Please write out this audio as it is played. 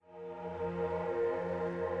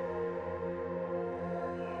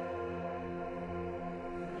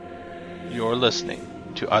You're listening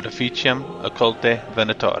to Artificium Occulte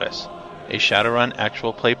Venatores, a Shadowrun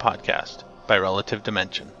actual play podcast by Relative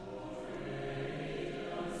Dimension.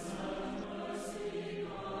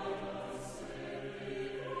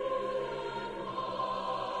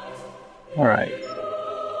 Alright,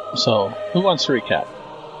 so who wants to recap?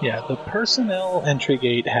 Yeah, the personnel entry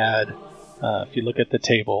gate had, if you look at the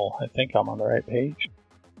table, I think I'm on the right page.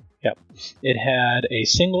 Yep. It had a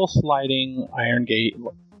single sliding iron gate,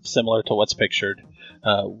 similar to what's pictured,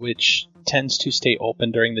 which tends to stay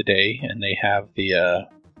open during the day, and they have the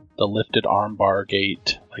lifted armbar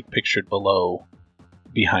gate, like pictured below,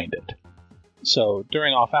 behind it. So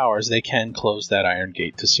during off hours, they can close that iron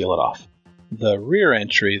gate to seal it off. The rear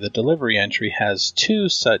entry, the delivery entry, has two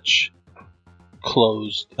such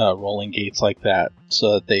closed rolling gates like that,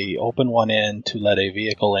 so that they open one end to let a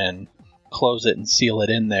vehicle in, close it and seal it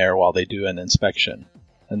in there while they do an inspection,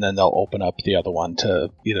 and then they'll open up the other one to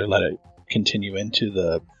either let it continue into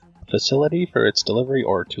the facility for its delivery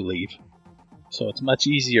or to leave. So it's much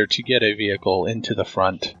easier to get a vehicle into the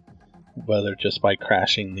front, whether just by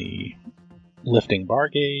crashing the lifting bar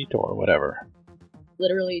gate or whatever.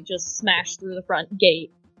 Literally just smash through the front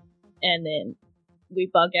gate, and then we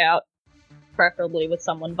bug out, preferably with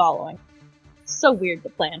someone following. So weird, the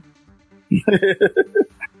plan.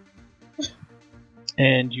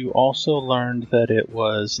 And you also learned that it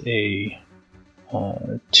was a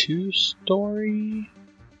 2-story,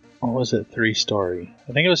 or was it 3-story?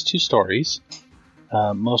 I think it was 2 stories.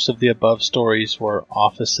 Most of the above stories were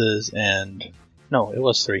offices and... No, it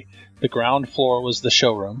was 3. The ground floor was the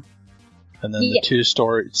showroom, and then the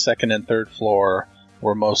 2-story, second and third floor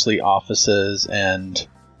were mostly offices and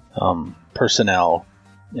personnel,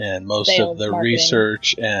 and most Sales, of the marketing.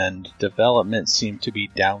 research and development seemed to be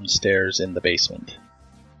downstairs in the basement.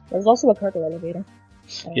 There was also a cargo elevator.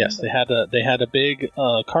 Yes, they had a big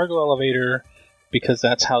cargo elevator because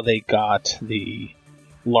that's how they got the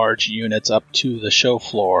large units up to the show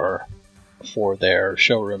floor for their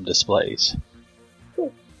showroom displays.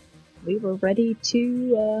 Cool. We were ready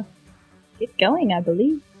to get going, I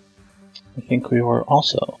believe. I think we were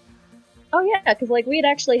also. Oh yeah, because we had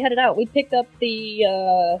actually headed out. We picked up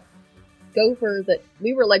the gopher that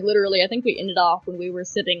we were literally, I think we ended off when we were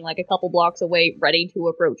sitting a couple blocks away, ready to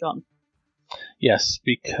approach on. Yes,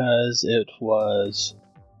 because it was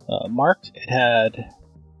marked. It had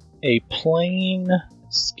a plain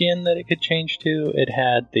skin that it could change to. It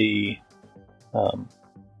had the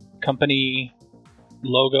company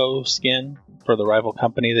logo skin for the rival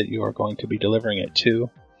company that you are going to be delivering it to.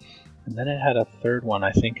 And then it had a third one.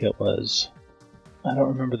 I think it was... I don't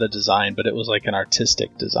remember the design, but it was like an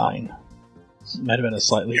artistic design. It might have been a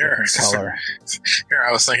slightly different color. Here,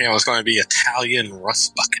 I was thinking it was going to be Italian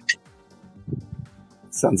rust bucket.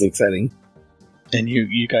 Sounds exciting. And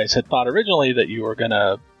you guys had thought originally that you were going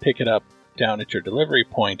to pick it up down at your delivery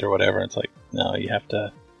point or whatever. It's like, no, you have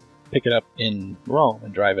to pick it up in Rome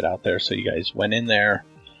and drive it out there. So you guys went in there.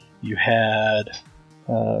 You had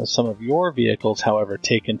some of your vehicles, however,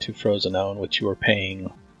 taken to Frozenone, which you were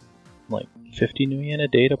paying 50 new yen a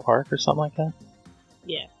day to park or something like that?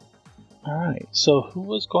 Yeah. Alright, so who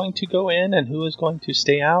was going to go in and who was going to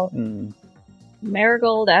stay out? And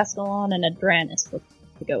Marigold, Ascalon, and Adranus were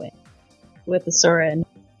to go in with the Surin.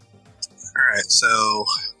 Alright, so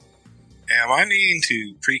am I needing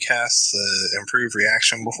to precast the improved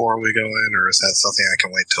reaction before we go in, or is that something I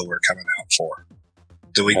can wait till we're coming out for?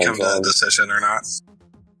 Do we come to a decision or not?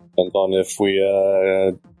 Depends on if we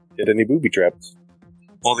get any booby traps.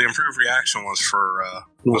 Well, the improved reaction was for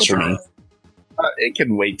me. It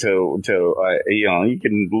can wait till you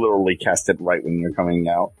can literally cast it right when you're coming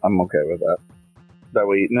out. I'm okay with that. That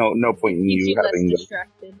way, no point in Keeps you you having less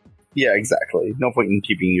distracted. Yeah, exactly. No point in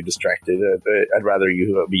keeping you distracted. I'd rather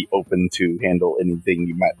you be open to handle anything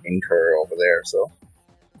you might incur over there. So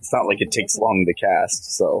it's not like it takes long to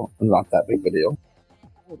cast. So it's not that big of a deal.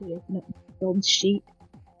 Build sheet.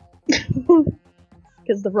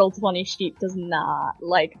 Because the Roll20 sheet does not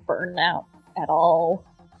like burnout at all.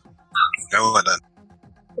 No, it doesn't.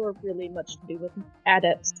 Or really much to do with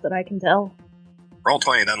adepts that I can tell.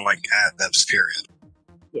 Roll20 doesn't like adepts, period.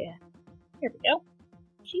 Yeah. Here we go.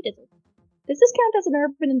 Sheet is. Does this count as an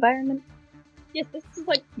urban environment? Yes, this is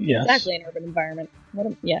yes. Exactly an urban environment.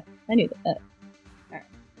 Yeah, I knew that. Alright.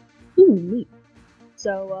 Ooh, neat.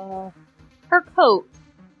 So, her coat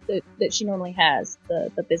that she normally has,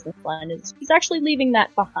 the business line, she's actually leaving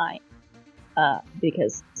that behind.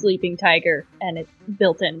 Because Sleeping Tiger and its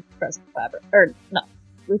built-in pressed fabric, or no,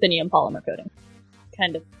 ruthenium polymer coating.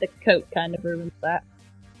 The coat kind of ruins that.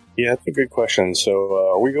 Yeah, that's a good question.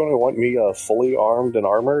 So, are we going to want me fully armed and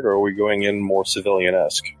armored, or are we going in more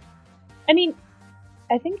civilian-esque? I mean,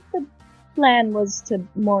 I think the plan was to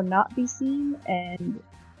more not be seen, and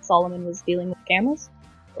Solomon was dealing with cameras.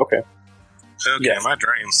 Okay. Okay, Yes. my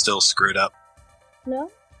drain's still screwed up. No?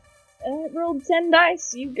 It rolled 10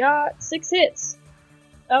 dice, you got 6 hits.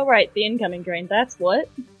 Oh right, the incoming drain, that's what?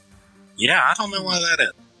 Yeah, I don't know why that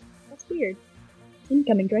is. That's weird.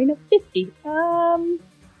 Incoming drain of 50. I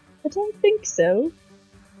don't think so.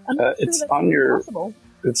 I'm not sure it's that's on even your- possible.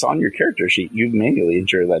 It's on your character sheet. You manually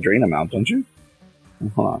enter that drain amount, don't you?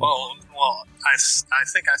 Hold on. Well, I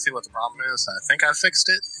think I see what the problem is. I think I fixed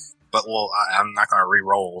it, but I'm not going to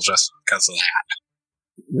re-roll just because of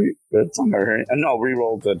that. It's on there. No,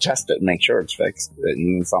 re-roll to test it and make sure it's fixed.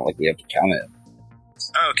 And it's not like we have to count it.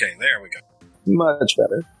 Okay, there we go. Much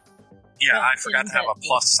better. Yeah, Yeah, I forgot to have a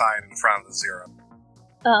plus sign in front of the 0.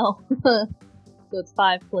 Oh. So it's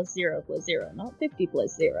 5 plus 0 plus 0, not 50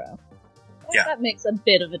 plus 0. Yeah. That makes a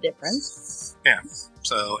bit of a difference.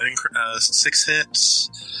 So 6 hits.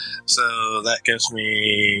 So that gives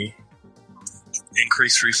me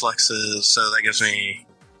increased reflexes. So that gives me.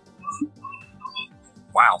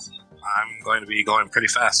 Wow, I'm going to be going pretty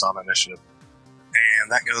fast on initiative,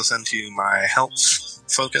 and that goes into my health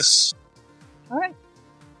focus. Alright.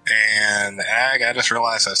 And Ag, I just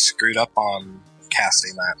realized I screwed up on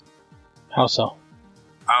casting that. How so?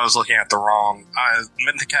 I was looking at the wrong. I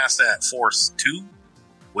meant to cast that Force 2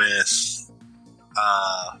 with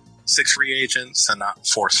 6 reagents and not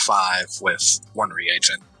Force 5 with 1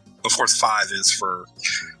 reagent. The Force 5 is for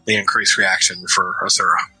the increased reaction for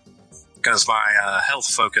Asura. Because my health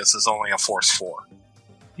focus is only a Force 4.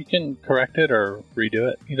 You can correct it or redo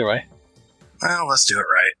it. Either way. Well, let's do it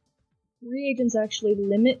right. Reagents actually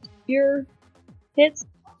limit your hits,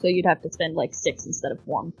 so you'd have to spend like 6 instead of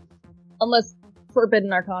 1. Unless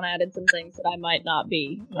Forbidden Arcana added some things that I might not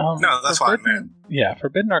be. No, that's what I meant. Yeah,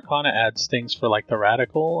 Forbidden Arcana adds things for like the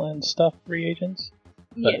radical and stuff reagents,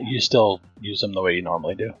 but Yeah. you still use them the way you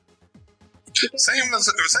normally do. Same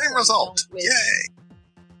result. Yay!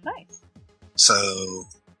 Nice. So,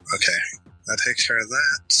 okay, that takes care of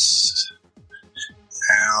that.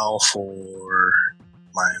 Now for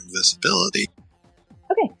my invisibility.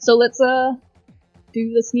 Okay, so let's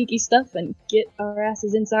do the sneaky stuff and get our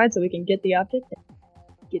asses inside so we can get the object and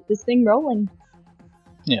get this thing rolling.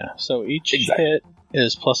 Yeah, so each Exactly. hit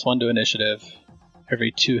is +1 to initiative.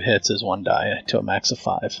 Every 2 hits is 1 die to a max of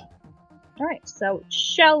 5. Alright, so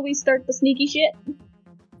shall we start the sneaky shit?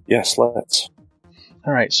 Yes, let's.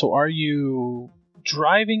 Alright, so are you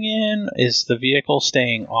driving in? Is the vehicle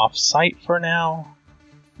staying off site for now?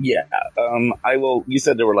 Yeah. I will. You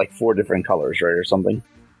said there were like 4 different colors, right, or something?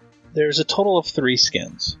 There's a total of 3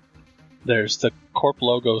 skins. There's the Corp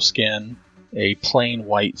logo skin, a plain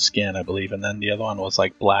white skin, I believe, and then the other one was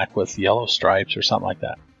like black with yellow stripes or something like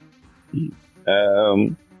that.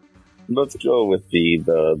 Let's go with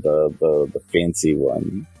the fancy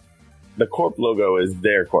one. The Corp logo is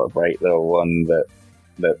their Corp, right? The one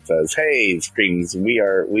that says, "Hey, screams, we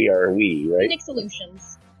are we," right? Phoenix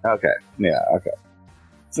Solutions. Okay, yeah, okay.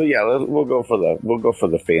 So yeah, we'll go for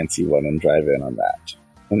the fancy one and drive in on that,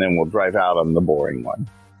 and then we'll drive out on the boring one.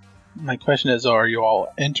 My question is, are you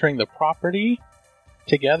all entering the property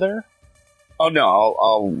together? Oh no,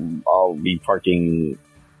 I'll be parking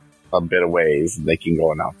a bit of ways. They can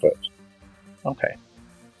go on foot. Okay.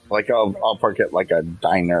 Like I'll park at like a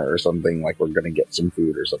diner or something. Like we're gonna get some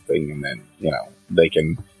food or something, and then they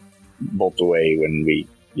can bolt away when we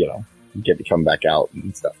get to come back out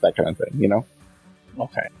and stuff. That kind of thing.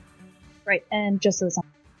 Okay. Right, and just as I'm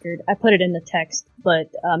record, I put it in the text, but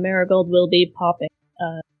Marigold will be popping.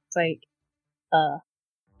 It's like,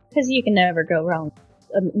 because you can never go wrong.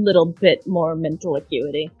 A little bit more mental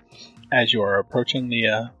acuity. As you are approaching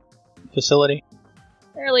the facility?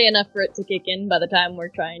 Early enough for it to kick in by the time we're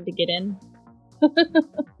trying to get in.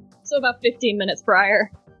 So about 15 minutes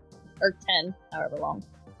prior. Or 10, however long.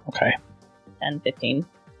 Okay. 10, 15.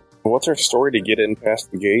 What's our story to get in past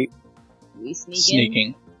the gate? We sneak Sneaking.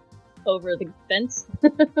 in over the fence. Oh,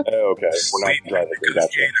 okay, we're not We driving. Gotcha.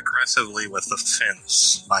 negotiate aggressively with the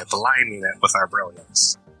fence by blinding it with our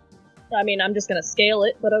brilliance. I mean, I'm just gonna scale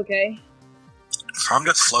it, but okay. I'm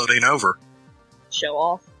just floating over. Show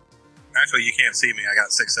off. Actually, you can't see me. I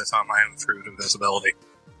got 6 hits on my own through invisibility.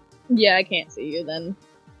 Yeah, I can't see you then.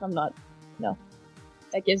 I'm not. No.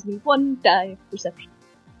 That gives me 1 die of perception.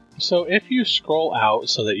 So if you scroll out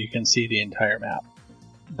so that you can see the entire map,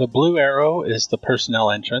 the blue arrow is the personnel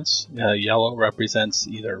entrance. Yellow represents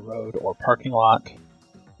either road or parking lot.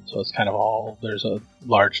 So it's kind of all, there's a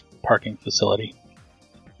large parking facility.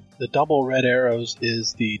 The double red arrows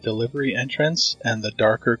is the delivery entrance, and the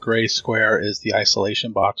darker gray square is the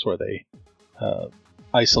isolation box where they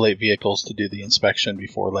isolate vehicles to do the inspection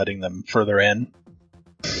before letting them further in.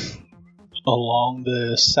 Along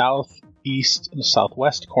the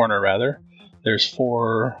southwest corner, there's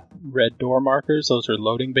 4 red door markers. Those are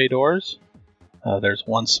loading bay doors. There's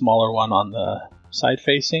one smaller one on the side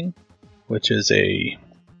facing, which is a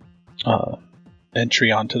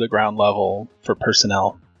entry onto the ground level for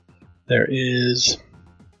personnel. There is,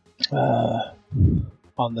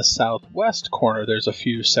 on the southwest corner, there's a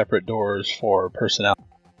few separate doors for personnel.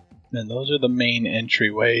 And those are the main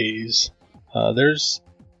entryways.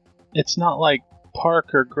 It's not like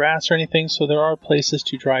park or grass or anything, so there are places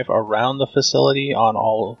to drive around the facility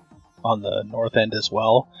on the north end as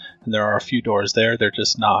well. And there are a few doors there. They're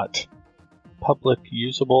just not public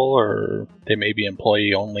usable, or they may be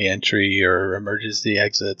employee only entry or emergency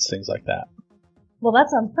exits, things like that. Well,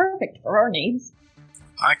 that sounds perfect for our needs.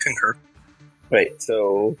 I concur. Wait,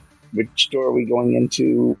 so which door are we going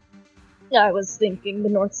into? Yeah, I was thinking the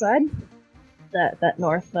north side. That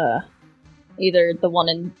north, either the one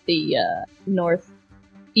in the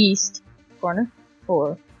northeast corner,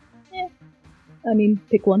 or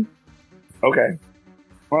pick one. Okay.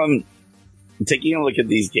 Taking a look at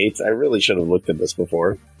these gates, I really should have looked at this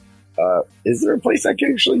before. Is there a place I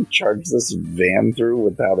can actually charge this van through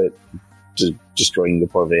without it destroying the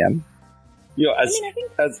poor van? You know,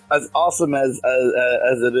 as awesome as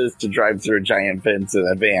it is to drive through a giant fence in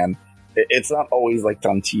a van, it's not always like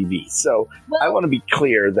on TV. So I want to be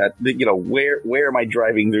clear that, you know, where am I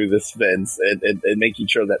driving through this fence and making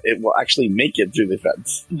sure that it will actually make it through the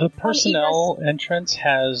fence. The personnel entrance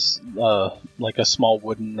has like a small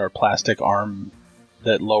wooden or plastic arm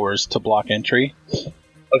that lowers to block entry.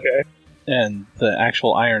 Okay. And the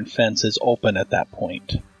actual iron fence is open at that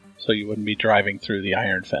point, so you wouldn't be driving through the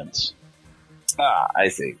iron fence. Ah, I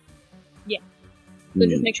see. Yeah. So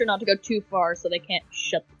just make sure not to go too far so they can't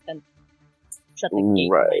shut the fence. Shut the gate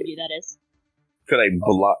behind you, that is. Could I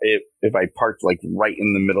block it if I parked like right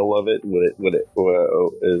in the middle of it? Would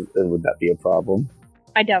that be a problem?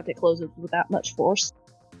 I doubt it closes with that much force.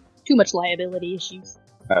 Too much liability issues.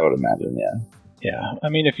 I would imagine, yeah. Yeah, I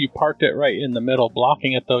mean, if you parked it right in the middle,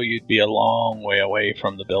 blocking it though, you'd be a long way away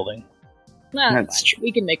from the building. Nah, that's true.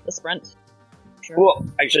 We can make the sprint. Sure. Well,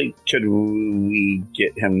 actually, could we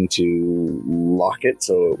get him to lock it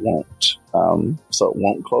so it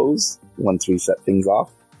won't close once we set things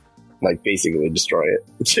off? Like, basically destroy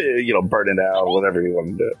it. You know, burn it out, whatever you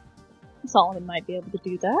want to do. Solomon might be able to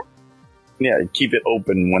do that. Yeah, keep it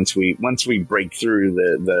open once we break through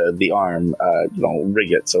the arm.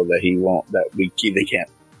 Rig it so that they can't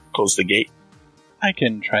close the gate. I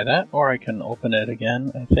can try that, or I can open it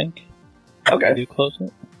again, I think. Okay. I do close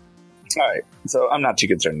it. Alright, so I'm not too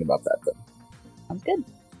concerned about that then. Sounds good.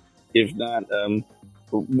 If not,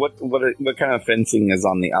 what kind of fencing is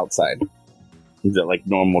on the outside? Is it like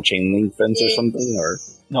normal chain link fence or something, or?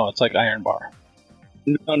 No, it's like iron bar.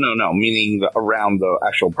 No, meaning around the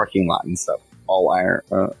actual parking lot and stuff. All iron.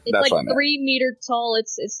 It's that's like 3 meter tall.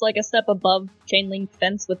 It's like a step above chain link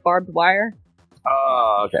fence with barbed wire.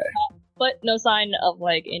 Oh, okay. But no sign of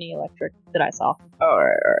like any electric that I saw. All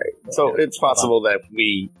right. So it's possible that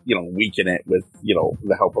we, weaken it with,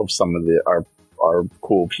 the help of some of our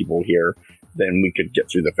cool people here. Then we could get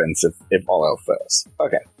through the fence if all else fails.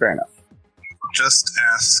 Okay, fair enough. Just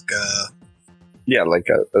ask. Yeah, like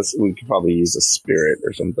we could probably use a spirit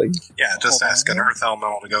or something. Yeah, just ask an earth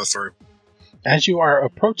elemental to go through. As you are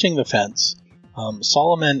approaching the fence,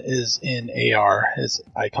 Solomon is in AR. His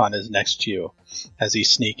icon is next to you as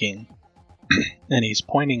he's sneaking. And he's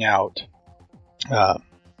pointing out,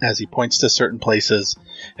 as he points to certain places,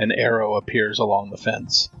 an arrow appears along the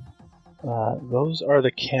fence. Those are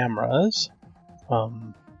the cameras.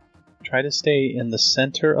 Try to stay in the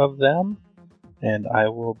center of them, and I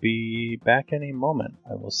will be back any moment.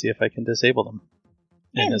 I will see if I can disable them.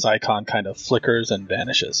 And his icon kind of flickers and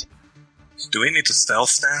vanishes. Do we need to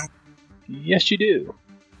stealth now? Yes, you do.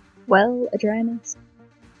 Well, Adrianus,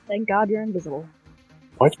 thank God you're invisible.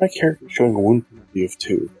 Why is my character showing a wound penalty of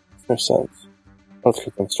 2? No sense. That's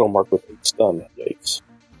because I'm still marked with 8 stun. Yikes.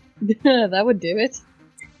 That would do it.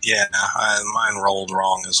 Yeah, mine rolled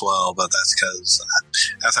wrong as well, but that's because,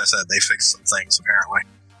 as I said, they fixed some things apparently.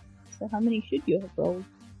 So how many should you have rolled?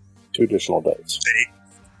 2 additional dice. 8.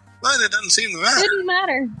 But it doesn't seem to matter. Didn't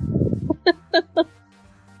matter.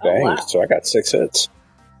 Dang, wow. so I got 6 hits.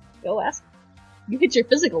 Go ask. You hit your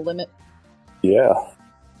physical limit. Yeah.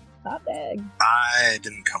 Not bad. I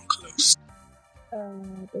didn't come close.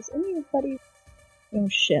 Does anybody... Oh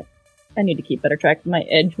shit. I need to keep better track of my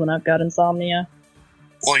edge when I've got insomnia.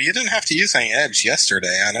 Well, you didn't have to use any edge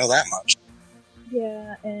yesterday, I know that much.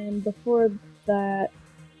 Yeah, and before that...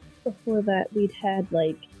 before that, we'd had,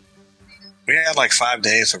 like... We had, like, 5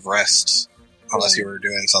 days of rest. Unless Yeah. you were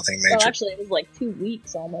doing something major. Well, actually, it was like 2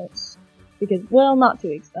 weeks almost. Because, well, not 2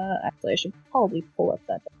 weeks. Actually, I should probably pull up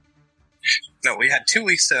that. No, we had 2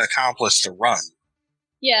 weeks to accomplish the run.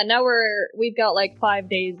 Yeah, now we've got like 5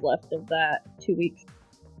 days left of that 2 weeks.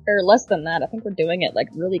 Or less than that. I think we're doing it like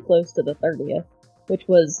really close to the 30th. Which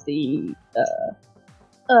was the,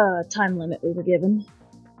 time limit we were given.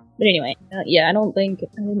 But anyway, yeah, I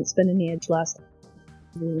didn't spend any edge last time.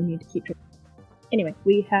 We really need to keep track. Anyway,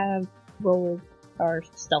 we have rolled our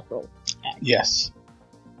stealth roll. Yes.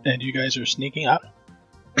 And you guys are sneaking up.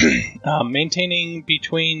 Maintaining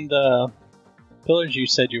between the pillars, you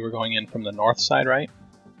said you were going in from the north side, right?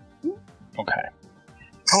 Mm-hmm. Okay.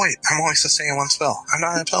 Oh wait, I'm only sustaining one spell. I'm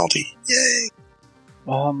not at penalty. Yay!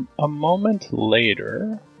 A moment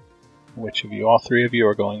later, which of you, all three of you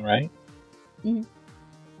are going, right?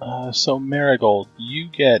 Mm-hmm. So Marigold, you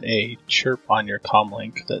get a chirp on your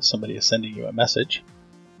comlink that somebody is sending you a message.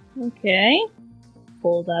 Okay.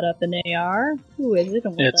 Pull that up in AR. Who is it?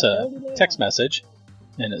 And what It's the a hell do they text want? message,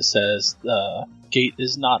 and it says, the gate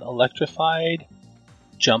is not electrified.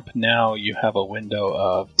 Jump now. You have a window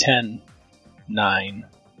of 10, 9.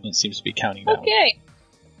 It seems to be counting down. Okay.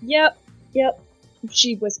 Yep.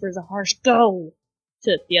 She whispers a harsh go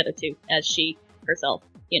to the other two as she herself,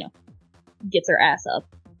 gets her ass up.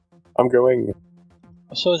 I'm going.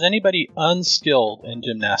 So is anybody unskilled in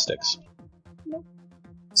gymnastics?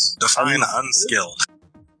 Define unskilled.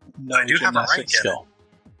 No I do have a rank gymnastics in skill.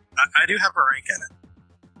 I do have a rank in it.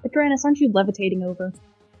 Adranus, aren't you levitating over?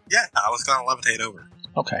 Yeah, I was going to levitate over.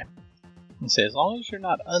 Okay. And say, as long as you're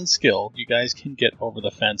not unskilled, you guys can get over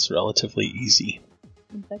the fence relatively easy.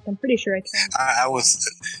 In fact, I'm pretty sure I can. I was.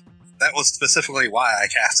 That was specifically why I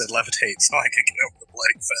casted levitate, so I could get over the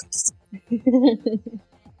leg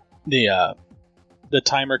fence. The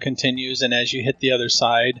timer continues, and as you hit the other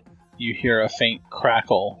side, you hear a faint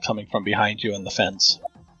crackle coming from behind you in the fence.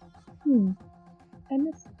 I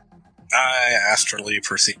missed it. I astrally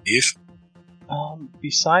perceive.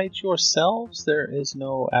 Besides yourselves, there is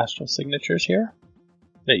no astral signatures here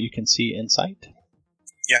that you can see in sight.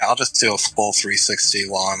 Yeah, I'll just do a full 360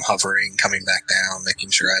 while I'm hovering, coming back down,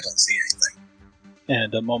 making sure I don't see anything.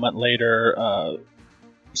 And a moment later,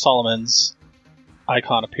 Solomon's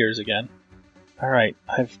icon appears again. Alright,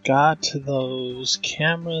 I've got those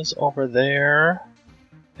cameras over there,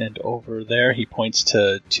 and over there. He points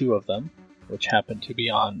to 2 of them, which happen to be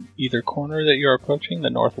on either corner that you're approaching, the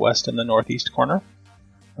northwest and the northeast corner.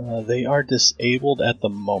 They are disabled at the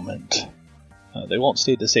moment. They won't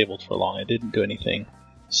stay disabled for long. I didn't do anything.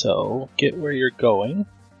 So, get where you're going.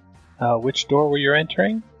 Which door were you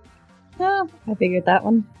entering? Oh, I figured that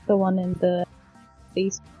one. The one in the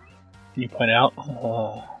east. You point out?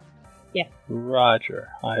 Yeah. Roger.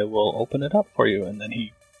 I will open it up for you, and then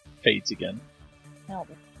he fades again.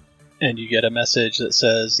 Albert. And you get a message that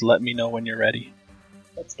says, let me know when you're ready.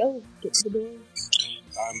 Let's go. Get to the door.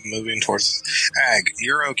 I'm moving towards... Ag,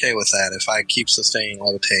 you're okay with that if I keep sustaining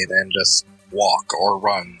levitate and just walk or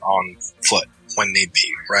run on foot when need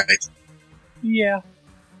be, right? Yeah.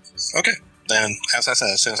 Okay. Then, as I said,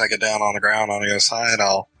 as soon as I get down on the ground on the other side,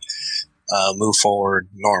 I'll move forward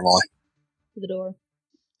normally. To the door.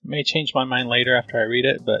 I may change my mind later after I read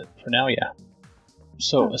it, but for now, yeah.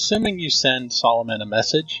 So, assuming you send Solomon a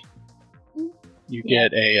message, you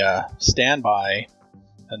get a standby,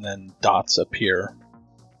 and then dots appear,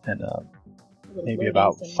 and maybe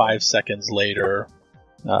about 5 seconds later,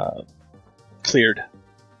 cleared.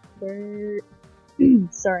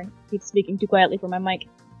 Sorry, keep speaking too quietly for my mic.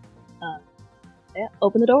 Yeah,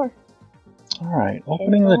 open the door. Alright,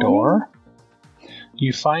 opening the door,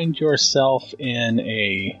 you find yourself in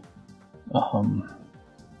a,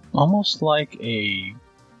 almost like a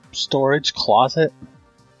storage closet.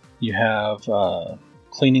 You have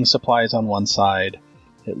cleaning supplies on one side.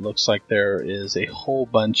 It looks like there is a whole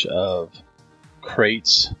bunch of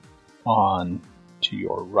crates on to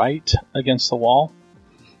your right against the wall.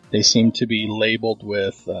 They seem to be labeled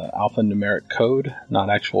with alphanumeric code,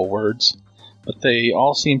 not actual words. But they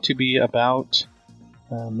all seem to be about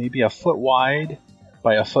maybe a foot wide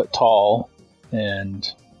by a foot tall, and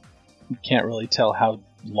you can't really tell how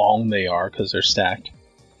long they are because they're stacked.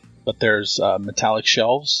 But there's metallic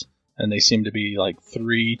shelves, and they seem to be like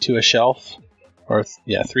 3 to a shelf.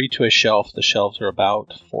 3 to a shelf. The shelves are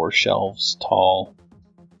about 4 shelves tall,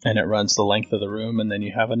 and it runs the length of the room, and then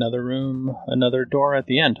you have another room, another door at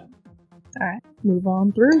the end. Alright, move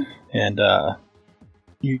on through. And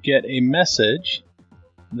you get a message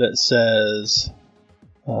that says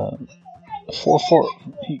a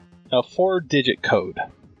 4-digit code.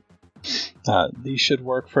 These should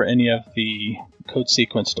work for any of the code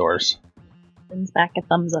sequence doors. Sends back a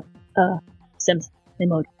thumbs up. Sims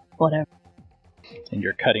emoji, whatever. And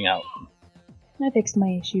you're cutting out. I fixed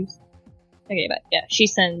my issues. Okay, but yeah, she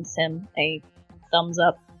sends him a thumbs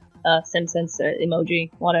up, Sim sends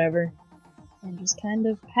emoji, whatever, and just kind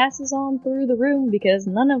of passes on through the room because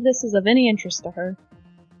none of this is of any interest to her.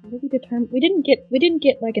 What did we didn't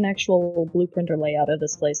get like an actual blueprint or layout of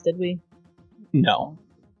this place, did we? No.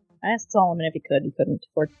 I asked Solomon if he could, he couldn't,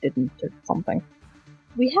 or didn't, or something.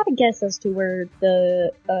 We had a guess as to where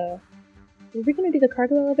the, were we gonna do the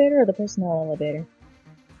cargo elevator or the personnel elevator?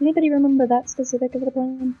 Anybody remember that specific of the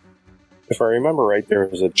plan? If I remember right, there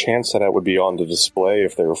was a chance that it would be on the display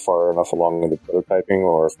if they were far enough along in the prototyping,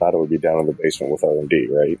 or if not, it would be down in the basement with R&D,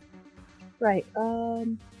 right? Right,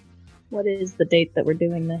 what is the date that we're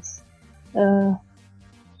doing this?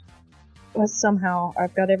 Somehow,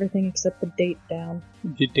 I've got everything except the date down.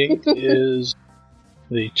 The date is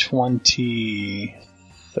the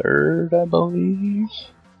 23rd, I believe.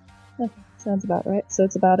 Okay, sounds about right. So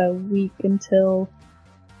it's about a week until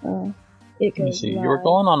it goes. Let me see. live. You were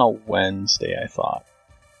going on a Wednesday, I thought.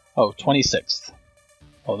 Oh, 26th.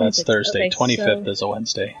 Oh, that's 26th. Thursday. Okay, 25th so- is a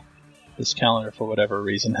Wednesday. This calendar, for whatever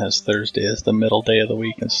reason, has Thursday as the middle day of the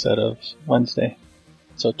week instead of Wednesday.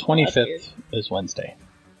 So 25th is Wednesday.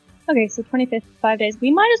 Okay, so 25th, 5 days.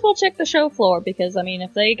 We might as well check the show floor because, I mean,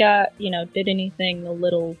 if they got, did anything a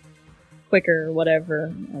little quicker or whatever,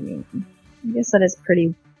 I mean, I guess that is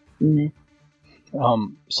pretty meh.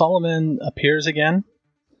 Solomon appears again.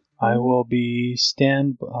 I will be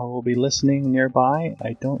listening nearby.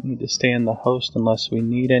 I don't need to stay in the host unless we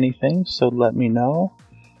need anything, so let me know.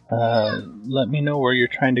 Let me know where you're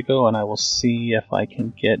trying to go, and I will see if I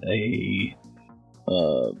can get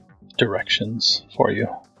directions for you.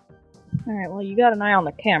 Alright, well, you got an eye on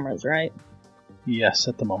the cameras, right? Yes,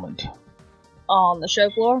 at the moment. On the show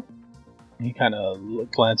floor? He kind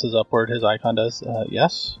of glances upward. His icon does.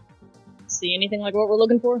 Yes. See anything like what we're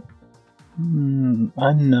looking for?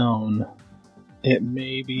 Unknown. It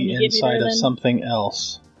may Can be you get me inside there, of then? something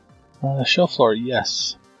else. Show floor,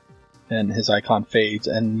 yes. And his icon fades,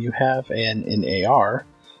 and you have an AR,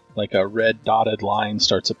 like a red dotted line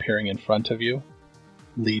starts appearing in front of you,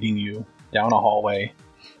 leading you down a hallway.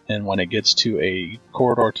 And when it gets to a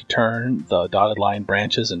corridor to turn, the dotted line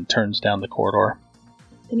branches and turns down the corridor.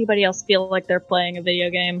 Anybody else feel like they're playing a video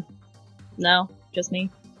game? No? Just me?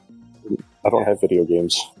 I don't have video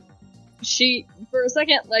games. She, for a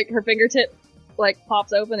second, like, her fingertip, like,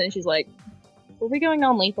 pops open and she's like, were we going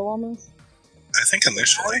non-lethal on this? I think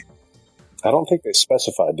initially. I don't think they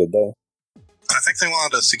specified, did they? I think they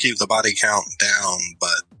wanted us to keep the body count down,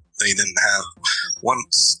 but they didn't have...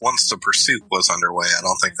 Once the pursuit was underway, I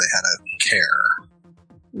don't think they had a care.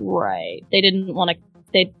 Right. They didn't want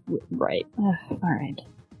to... Right. Alright.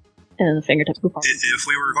 And then the fingertips poop off. If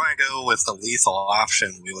we were going to go with the lethal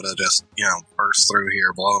option, we would have just, burst through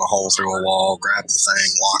here, blown a hole through a wall, grabbed the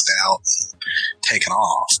thing, walked out, taken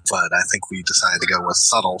off. But I think we decided to go with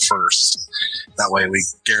subtle first. That way we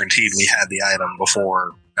guaranteed we had the item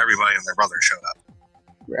before everybody and their brother showed up.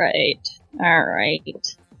 Right.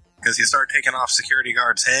 Alright. Because you start taking off security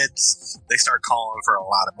guards' heads, they start calling for a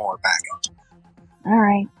lot of more backup.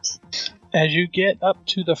 Alright. As you get up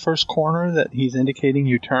to the first corner that he's indicating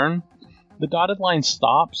you turn, the dotted line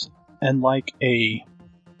stops, and like a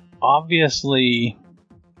obviously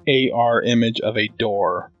AR image of a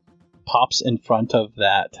door pops in front of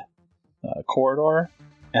that corridor,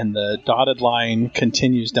 and the dotted line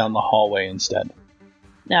continues down the hallway instead.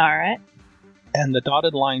 Alright. And the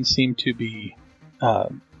dotted lines seem to be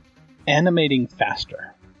animating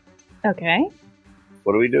faster. Okay.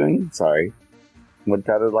 What are we doing? Sorry. What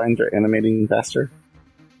dotted lines are animating faster?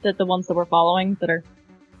 The ones that we're following that are...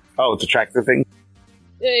 Oh, to track the thing?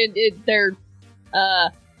 They're,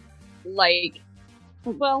 like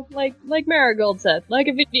Marigold said, like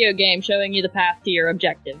a video game showing you the path to your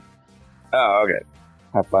objective. Oh, okay.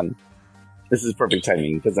 Have fun. This is perfect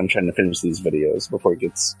timing, because I'm trying to finish these videos before it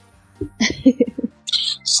gets...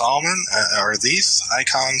 Solomon, are these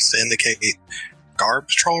icons to indicate guard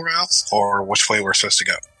patrol routes, or which way we're supposed to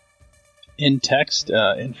go? In text,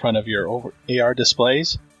 in front of your AR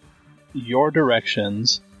displays, your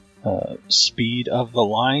directions, speed of the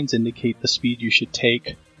lines indicate the speed you should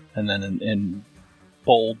take, and then in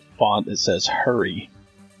bold font it says hurry.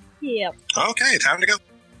 Yep. Okay, time to go.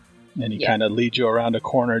 And he Yeah. kind of leads you around a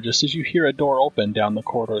corner just as you hear a door open down the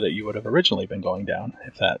corridor that you would have originally been going down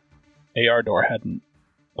if that AR door hadn't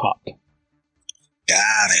popped.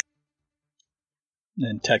 Got it.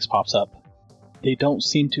 And text pops up. They don't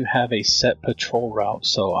seem to have a set patrol route,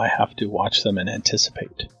 so I have to watch them and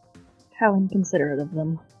anticipate. How inconsiderate of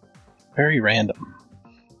them. Very random.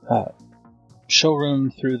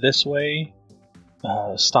 Showroom through this way.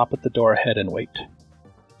 Stop at the door ahead and wait.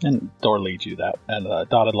 And door leads you that, and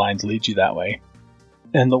dotted lines lead you that way.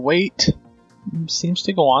 And the wait seems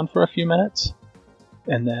to go on for a few minutes.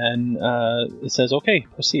 And then it says, okay,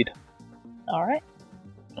 proceed. Alright.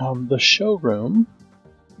 The showroom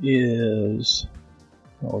is...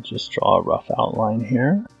 I'll just draw a rough outline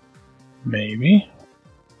here. Maybe.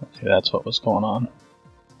 Okay, that's what was going on.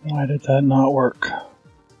 Why did that not work?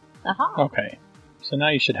 Aha. Okay, so now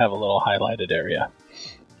you should have a little highlighted area.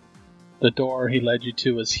 The door he led you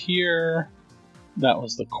to was here. That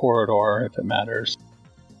was the corridor, if it matters.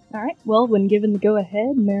 Alright, well, when given the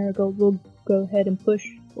go-ahead, Marigold will go ahead and push,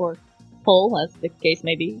 or pull, as the case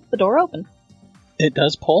may be, the door open. It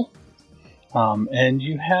does pull. And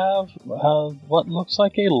you have what looks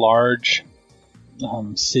like a large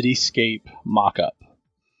cityscape mock-up.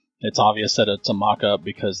 It's obvious that it's a mock-up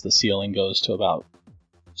because the ceiling goes to about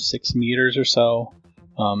 6 meters or so.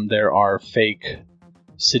 There are fake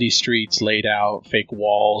city streets laid out, fake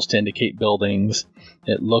walls to indicate buildings.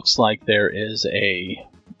 It looks like there is a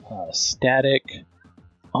static,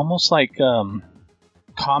 almost like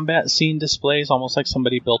combat scene displays, almost like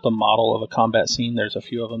somebody built a model of a combat scene. There's a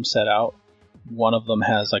few of them set out. One of them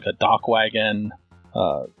has like a dock wagon.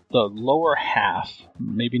 The lower half,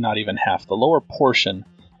 maybe not even half, the lower portion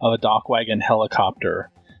of a dock wagon helicopter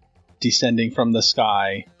descending from the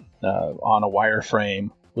sky on a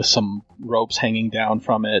wireframe with some ropes hanging down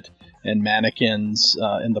from it and mannequins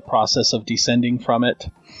in the process of descending from it.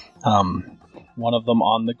 One of them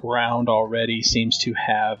on the ground already seems to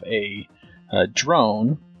have a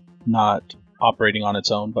drone, not operating on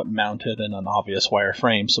its own, but mounted in an obvious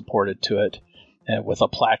wireframe supported to it, with a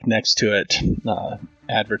plaque next to it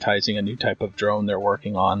advertising a new type of drone they're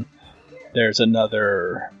working on. There's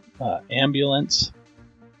another ambulance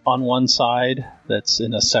on one side that's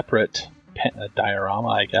in a separate diorama,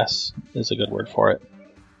 I guess is a good word for it,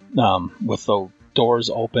 with the doors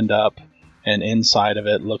opened up, and inside of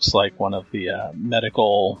it looks like one of the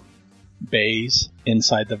medical bays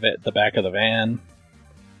inside the back of the van.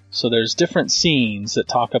 So there's different scenes that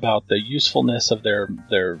talk about the usefulness of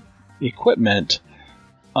their equipment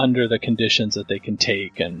under the conditions that they can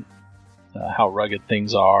take, and how rugged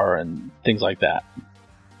things are and things like that.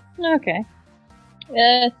 Okay.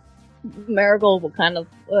 Marigold will kind of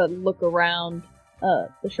look around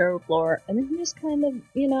the show floor, and then just kind of,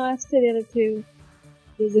 ask to the other two,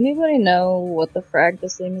 does anybody know what the frag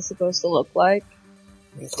this thing is supposed to look like?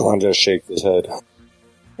 Glenn just shakes his head.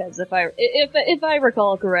 Because if I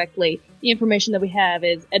recall correctly, the information that we have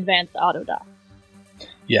is advanced autodock.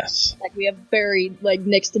 Yes. Like, we have very,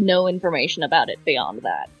 next to no information about it beyond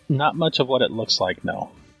that. Not much of what it looks like,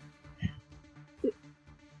 no.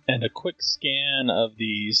 And a quick scan of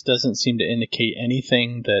these doesn't seem to indicate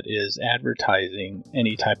anything that is advertising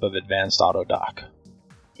any type of advanced autodock.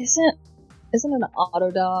 Isn't an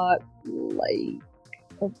autodock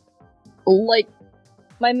like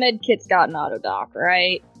my med kit's got an autodock,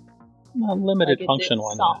 right? A limited function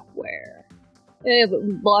one. Software.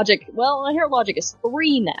 But Logic, well, I hear Logic is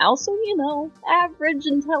 3 now, so average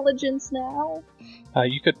intelligence now.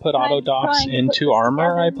 You could put autodocks into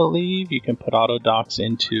armor, I believe. You can put autodocks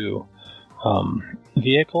into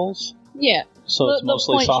vehicles. Yeah. So it's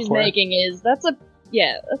mostly the point software. She's making is that's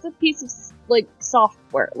a piece of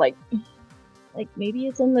software. Like maybe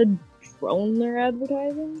it's in the drone they're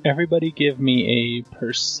advertising. Everybody, give me a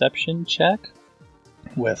perception check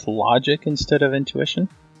with logic instead of intuition.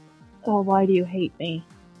 Oh, why do you hate me?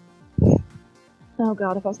 Oh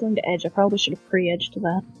god, if I was going to edge, I probably should have pre-edged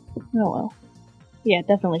that. Oh well. Yeah,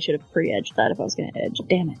 definitely should have pre-edged that if I was going to edge.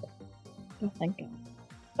 Damn it. Oh, thank god.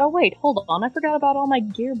 Oh wait, hold on, I forgot about all my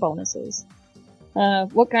gear bonuses.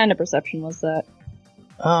 What kind of perception was that?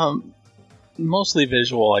 Mostly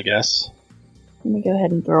visual, I guess. Let me go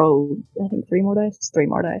ahead and throw, I think 3 more dice? 3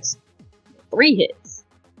 more dice. 3 hits.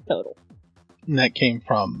 Total. And that came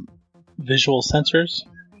from visual sensors?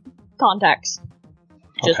 Contacts.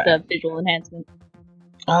 Just Okay. a visual enhancement.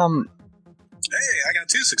 Hey, I got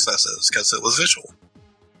 2 successes because it was visual.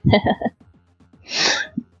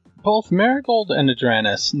 Both Marigold and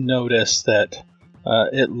Adranus notice that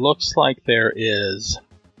it looks like there is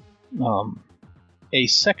a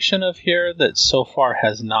section of here that so far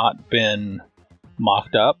has not been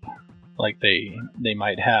mocked up. Like they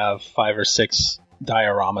might have 5 or 6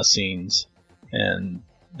 diorama scenes, and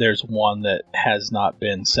there's one that has not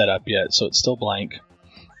been set up yet, so it's still blank.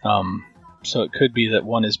 So it could be that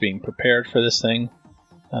one is being prepared for this thing.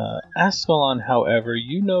 Ascalon, however,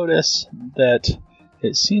 you notice that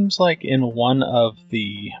it seems like in one of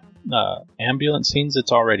the ambulance scenes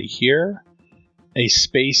that's already here, a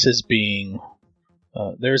space is being...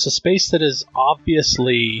 there's a space that is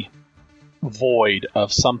obviously void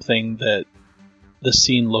of something that the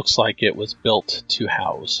scene looks like it was built to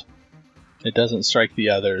house. It doesn't strike the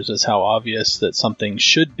others as how obvious that something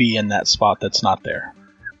should be in that spot that's not there.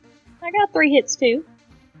 I got 3 hits too.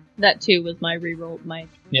 That 2 was my reroll.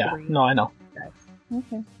 Yeah, 3. no, I know.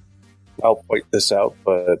 Okay. I'll point this out,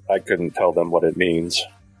 but I couldn't tell them what it means.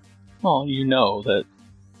 Well, you know that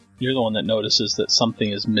you're the one that notices that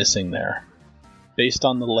something is missing there. Based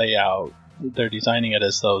on the layout, they're designing it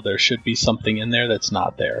as though there should be something in there that's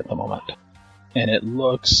not there at the moment. And it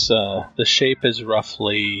looks, the shape is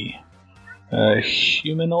roughly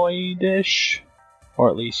humanoid-ish, or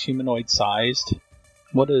at least humanoid-sized.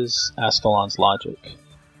 What is Ascalon's logic?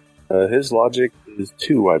 His logic is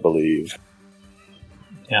 2, I believe.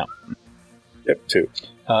 Yeah. Yep, 2.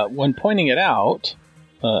 When pointing it out,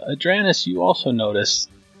 Adranus, you also notice,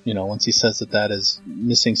 once he says that is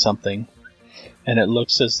missing something, and it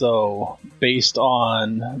looks as though, based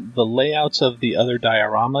on the layouts of the other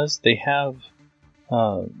dioramas, they have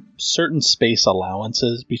certain space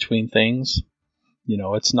allowances between things.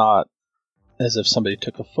 It's not as if somebody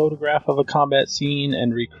took a photograph of a combat scene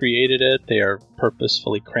and recreated it. They are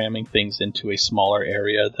purposefully cramming things into a smaller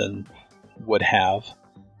area than would have.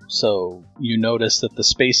 So you notice that the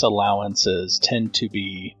space allowances tend to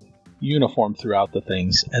be uniform throughout the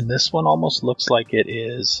things, and this one almost looks like it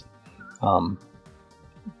is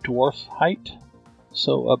dwarf height,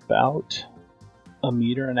 so about 1.5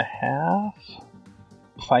 meters,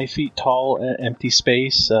 5 feet tall, empty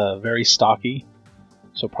space, very stocky,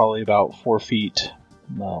 so probably about 4 feet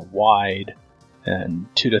wide, and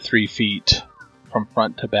 2 to 3 feet from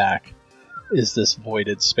front to back is this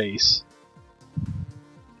voided space.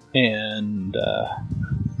 And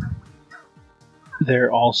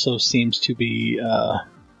there also seems to be...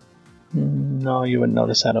 no, you wouldn't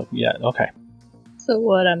notice that yet. Okay. So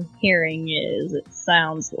what I'm hearing is it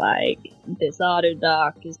sounds like this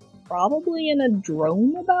Autodoc is probably in a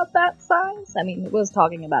drone about that size. I mean, it was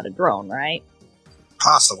talking about a drone, right?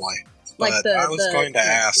 Possibly. Like But I was going to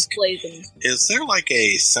ask, is there like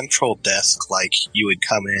a central desk, like you would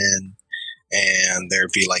come in and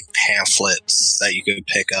there'd be like pamphlets that you could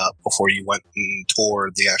pick up before you went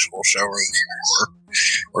toward the actual showroom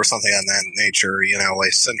or something of that nature,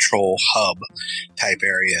 a central hub type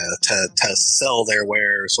area to sell their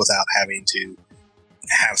wares without having to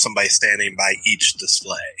have somebody standing by each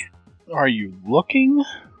display. Are you looking?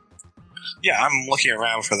 Yeah, I'm looking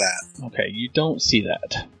around for that. Okay, you don't see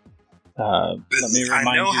that. Let me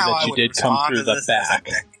remind you that you did come through the back.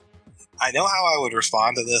 I know how I would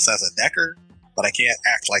respond to this as a decker, but I can't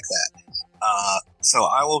act like that. So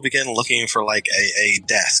I will begin looking for like a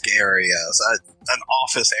desk area, an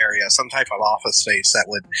office area, some type of office space that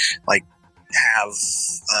would like have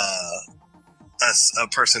a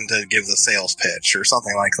person to give the sales pitch or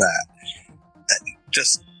something like that.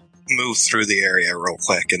 Just move through the area real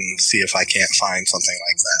quick and see if I can't find something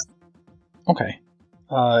like that. Okay.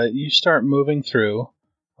 You start moving through.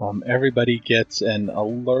 Everybody gets an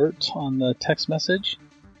alert on the text message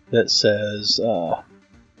that says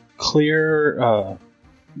clear,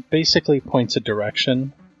 basically points a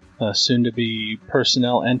direction. Soon to be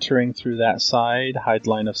personnel entering through that side, hide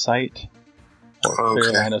line of sight. Or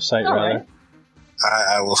clear line of sight, rather. Right.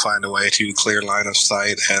 I will find a way to clear line of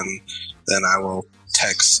sight, and then I will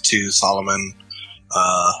text to Solomon.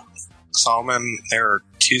 Solomon, there are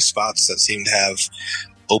 2 spots that seem to have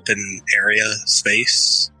open area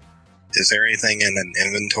space. Is there anything in an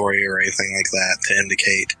inventory or anything like that to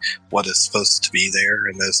indicate what is supposed to be there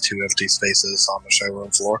in those 2 empty spaces on the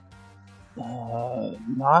showroom floor?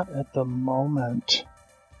 Not at the moment.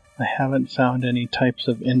 I haven't found any types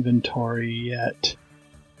of inventory yet.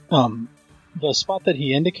 The spot that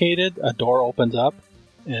he indicated, a door opens up,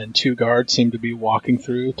 and 2 guards seem to be walking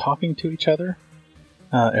through, talking to each other.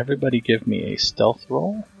 Everybody give me a stealth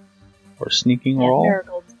roll, or sneaking roll.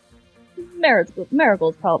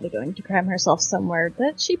 Marigold's probably going to cram herself somewhere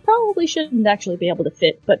that she probably shouldn't actually be able to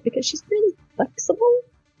fit, but because she's really flexible,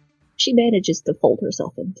 she manages to fold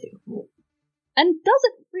herself into. And does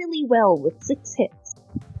it really well with 6 hits.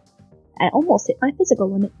 I almost hit my physical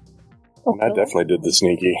limit. I definitely did the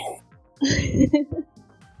sneaky. Hang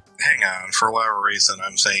on, for whatever reason,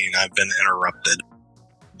 I'm saying I've been interrupted.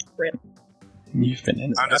 Rip. You've been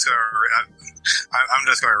interrupted. I'm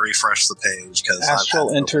just going to refresh the page because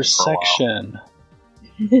Astral intersection.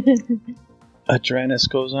 Adranus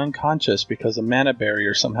goes unconscious because a mana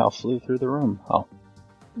barrier somehow flew through the room. Oh.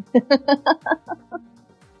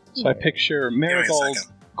 So I picture Marigold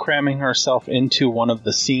cramming herself into one of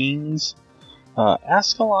the scenes.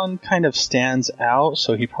 Ascalon kind of stands out,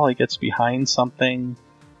 so he probably gets behind something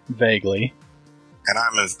vaguely. And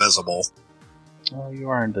I'm invisible. Oh, you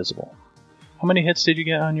are invisible. How many hits did you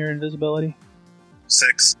get on your invisibility?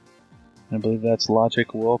 6. I believe that's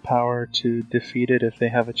logic willpower to defeat it if they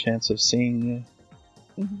have a chance of seeing you.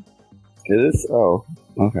 Mm-hmm. It is? Oh,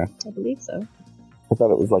 okay. I believe so. I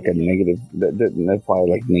thought it was like a negative. That didn't apply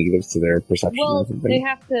like negatives to their perception or Well, something. they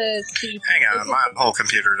have to see. Hang on, my whole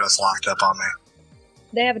computer just locked up on me.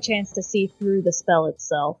 They have a chance to see through the spell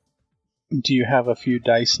itself. Do you have a few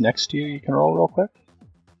dice next to you can roll real quick?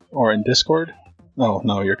 Or in Discord? Oh,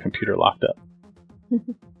 no, your computer locked up.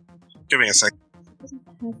 Give me a sec. It doesn't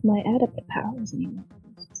have my adapt powers anymore.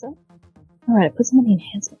 So? Alright, it puts them on the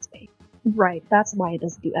enhancements page. Right, that's why it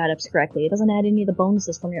doesn't do adapts correctly. It doesn't add any of the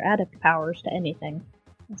bonuses from your adapt powers to anything.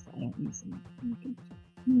 That's why I don't use them. Okay.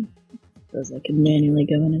 Suppose I could manually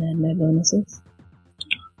go in and add my bonuses.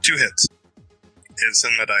 2 hits. It's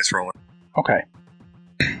in the dice roller. Okay.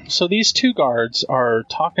 So these two guards are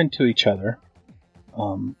talking to each other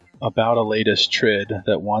about a latest trid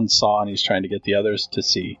that one saw and he's trying to get the others to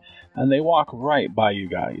see. And they walk right by you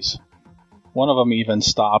guys. One of them even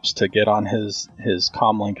stops to get on his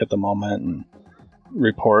comlink at the moment and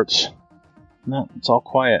reports. No, it's all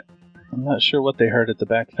quiet. I'm not sure what they heard at the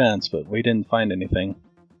back fence, but we didn't find anything.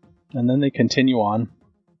 And then they continue on.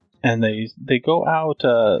 And they go out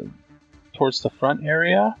towards the front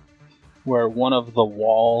area, where one of the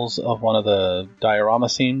walls of one of the diorama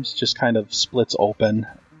scenes just kind of splits open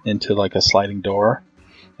into like a sliding door,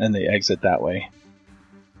 and they exit that way.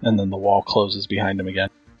 And then the wall closes behind them again.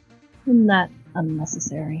 Isn't that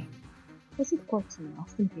unnecessary? Wasn't Quartz an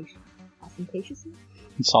ostentatious?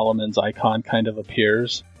 And Solomon's icon kind of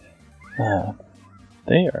appears.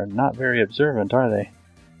 They are not very observant, are they?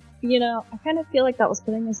 You know, I kind of feel like that was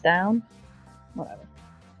putting us down. Whatever.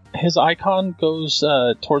 His icon goes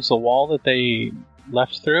towards the wall that they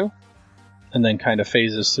left through, and then kind of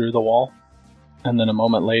phases through the wall. And then a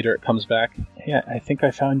moment later it comes back. Hey, I think I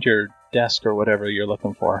found your desk or whatever you're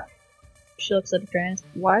looking for. She looks at Adranus.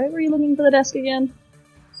 Why were you looking for the desk again?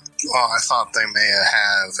 Well, I thought they may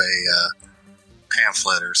have a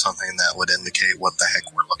pamphlet or something that would indicate what the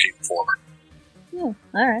heck we're looking for.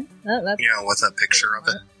 Yeah, alright. That's... You know, with a picture of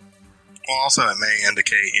it. Well, also it may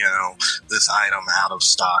indicate, you know, this item out of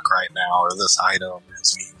stock right now, or this item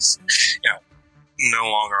is, you know, no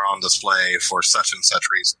longer on display for such and such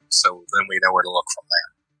reason. So then we know where to look from there.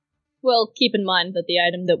 Well, keep in mind that the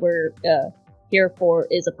item that we're here for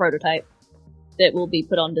is a prototype that will be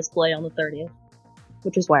put on display on the 30th,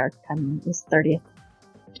 which is why our time is 30th.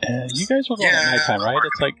 You guys were going at nighttime, right?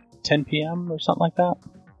 It's like 10 p.m. or something like that?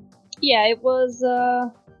 Yeah, it was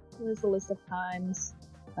a list of times.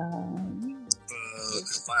 The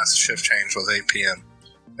last shift change was 8 p.m.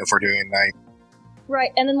 if we're doing night.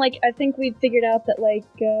 Right, and then, like, I think we figured out that, like,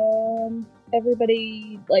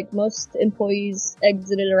 everybody, like, most employees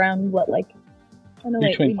exited around, what, like... Oh, no,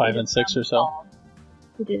 between 5 and 6 or so.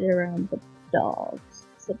 We did it around the dogs.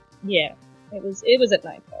 So, yeah, it was at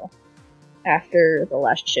night, though. After the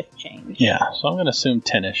last shift change. Yeah, so I'm going to assume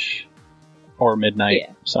 10-ish. Or midnight.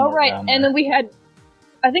 Yeah. Somewhere oh, right, around and there. then we had...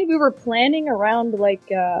 I think we were planning around,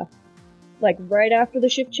 like right after the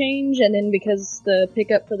shift change, and then because the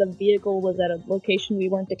pickup for the vehicle was at a location we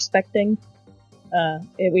weren't expecting,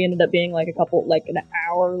 we ended up being like an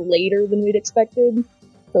hour later than we'd expected.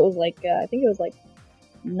 So it was like, I think it was like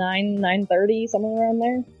 9:30, somewhere around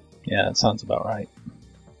there. Yeah, that sounds about right.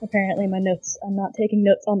 Apparently I'm not taking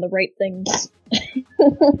notes on the right things.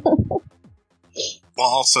 Well,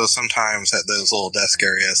 also sometimes at those little desk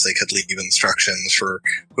areas, they could leave instructions for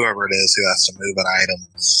whoever it is who has to move an item.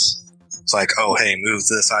 It's like, oh, hey, move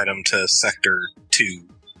this item to sector 2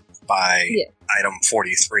 by item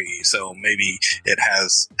 43. So maybe it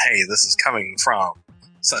has, hey, this is coming from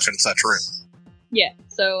such and such room. Yeah,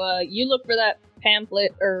 so you look for that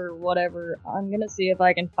pamphlet or whatever. I'm gonna see if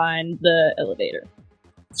I can find the elevator.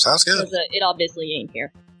 Sounds good. Because it obviously ain't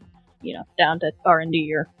here. You know, down to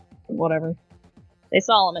R&D or whatever. Hey,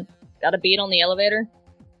 Solomon, got a beat on the elevator?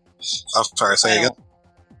 I'm sorry, say again.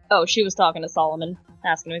 Oh, she was talking to Solomon,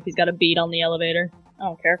 asking him if he's got a beat on the elevator. I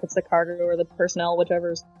don't care if it's the cargo or the personnel,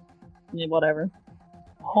 whichever's... whatever.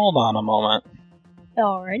 Hold on a moment.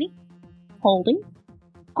 Alrighty. Holding.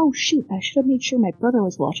 Oh, shoot, I should have made sure my brother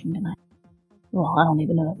was watching tonight. Well, I don't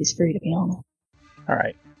even know if he's free, to be honest.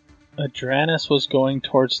 Alright. Adranus was going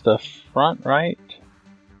towards the front, right?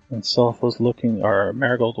 And Sylph was looking, or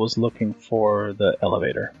Marigold was looking for the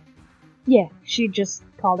elevator. Yeah, she just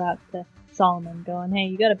called out to Solomon, going, hey,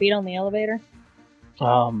 you got a beat on the elevator?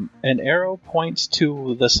 An arrow points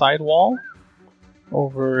to the side wall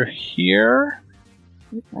over here.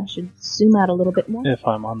 I should zoom out a little bit more. If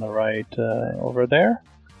I'm on the right, over there.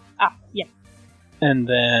 Ah, yeah. And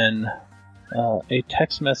then a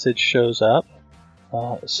text message shows up.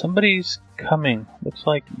 Somebody's coming. Looks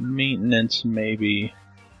like maintenance, maybe.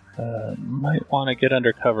 Might want to get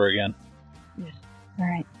under cover again. Yeah.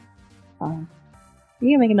 Alright. You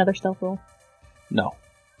gonna make another stealth roll? No.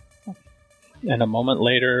 Okay. And a moment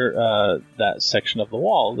later, that section of the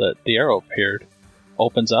wall that the arrow appeared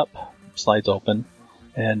opens up, slides open,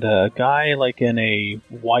 and a guy like in a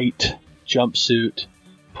white jumpsuit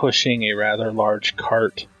pushing a rather large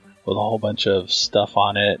cart with a whole bunch of stuff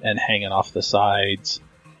on it and hanging off the sides,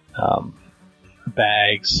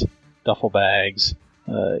 bags, duffel bags,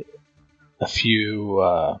 a few,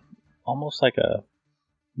 almost like a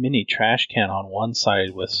mini trash can on one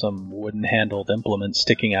side with some wooden handled implements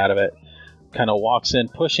sticking out of it, kind of walks in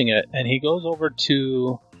pushing it, and he goes over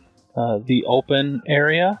to the open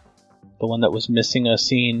area, the one that was missing a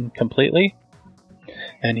scene completely,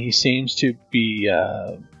 and he seems to be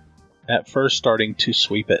at first starting to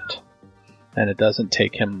sweep it, and it doesn't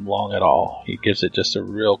take him long at all. He gives it just a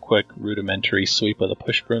real quick rudimentary sweep with a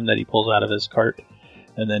push broom that he pulls out of his cart,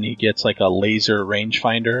 and then he gets like a laser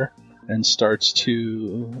rangefinder and starts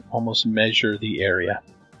to almost measure the area.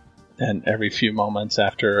 And every few moments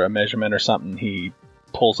after a measurement or something, he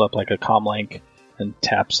pulls up like a comlink and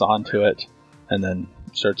taps onto it, and then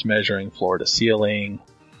starts measuring floor to ceiling,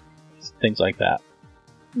 things like that.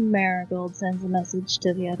 Marigold sends a message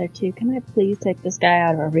to the other two. Can I please take this guy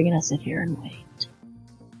out, or are we gonna sit here and wait?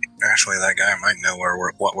 Actually, that guy might know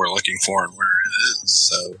what we're looking for and where it is,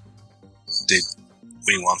 so did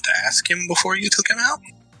we want to ask him before you took him out?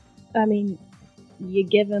 I mean, you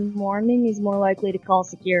give him warning, he's more likely to call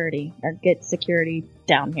security, or get security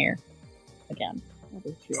down here again.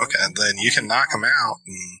 Okay, then you can knock him out,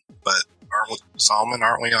 but Solomon,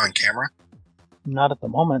 aren't we on camera? Not at the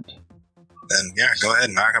moment. Then, yeah, go ahead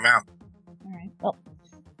and knock him out. Alright, well,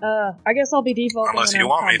 I guess I'll be defaulting. Unless you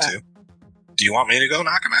want me to. Do you want me to go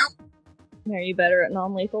knock him out? Are you better at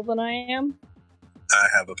non-lethal than I am? I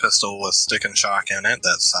have a pistol with stick and shock in it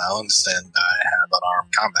that's silenced, and I have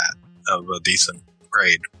unarmed combat of a decent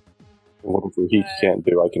grade. Whatever he can't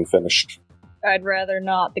do, I can finish. I'd rather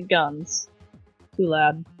not the guns. Too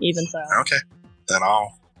loud, even so. Okay, then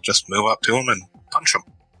I'll just move up to him and punch him.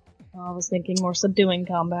 I was thinking more subduing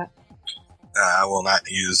combat. I will not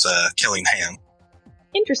use Killing Hand.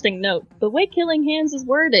 Interesting note, the way Killing Hands is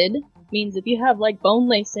worded means if you have like bone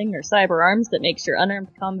lacing or cyber arms that makes your unarmed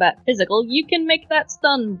combat physical, you can make that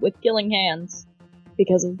stun with Killing Hands.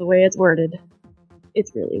 Because of the way it's worded.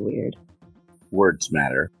 It's really weird. Words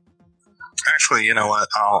matter. Actually, you know what?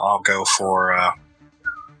 I'll go for a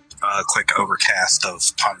quick overcast of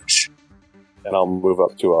punch. And I'll move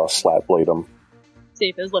up to flat blade him. See,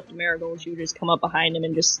 if it was left to Marigold, she would just come up behind him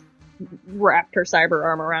and just wrapped her cyber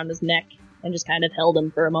arm around his neck and just kind of held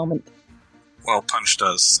him for a moment. Well, punch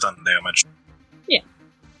does stun damage. Yeah.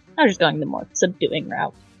 I was just going the more subduing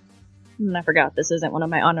route. And I forgot this isn't one of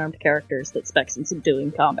my unarmed characters that specs in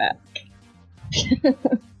subduing combat.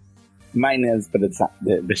 Mine is, but it's not.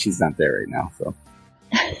 But she's not there right now. So.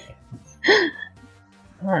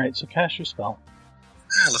 All right, so cast your spell.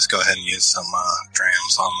 Let's go ahead and use some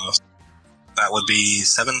drams on this. That would be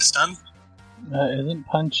 7 stun. Isn't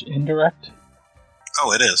punch indirect?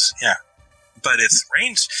 Oh, it is. Yeah, but it's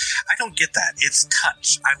ranged. I don't get that. It's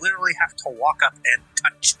touch. I literally have to walk up and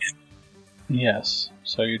touch him. Yes.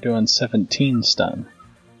 So you're doing 17 stun.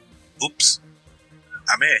 Oops.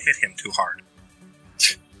 I may have hit him too hard.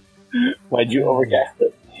 Why'd you overcast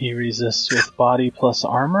it? He resists with body plus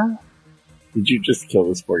armor? Did you just kill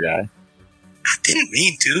this poor guy? I didn't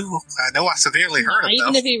mean to. I know I severely hurt him,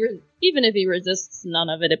 even though. Even if he resists none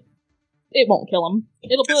of it, it won't kill him.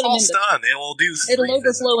 It'll put It's him all into stun. It will do it'll 3 overflow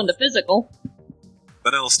physical, into physical.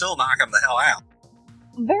 but it'll still knock him the hell out.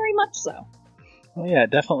 Very much so. Oh yeah,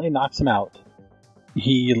 it definitely knocks him out.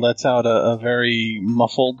 He lets out a very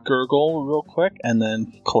muffled gurgle real quick and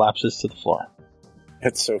then collapses to the floor.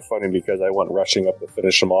 It's so funny because I went rushing up to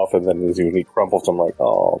finish him off, and then when he crumples, I'm like,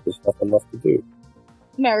 oh, there's nothing left to do.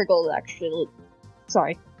 Marigold actually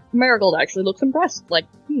looks impressed. Like,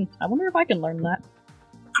 I wonder if I can learn that.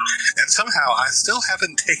 And somehow I still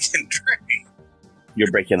haven't taken Drain.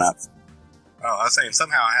 You're breaking up. Oh, I was saying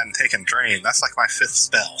somehow I hadn't taken Drain. That's like my 5th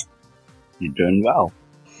spell. You're doing well.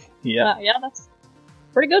 Yeah. Yeah, that's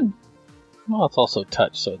pretty good. Well, it's also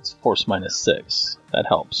touch, so it's force minus 6. That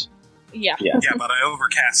helps. Yeah. Yeah. Yeah, but I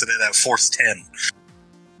overcasted it at force 10.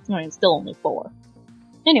 I mean, it's still only 4.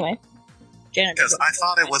 Anyway, Janitor. Because I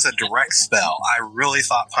thought it was a direct spell. I really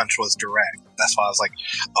thought punch was direct. That's why I was like,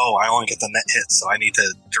 oh, I only get the net hits, so I need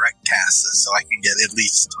to direct cast this so I can get at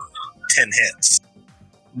least 10 hits.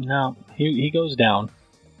 No, he goes down.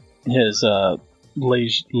 His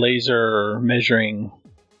laser measuring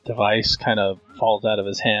device kind of falls out of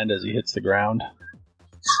his hand as he hits the ground.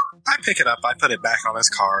 I pick it up, I put it back on his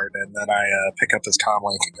card, and then I pick up his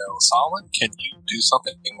comlink and go, Solomon, can you do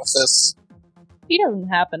something with this? He doesn't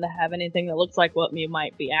happen to have anything that looks like what we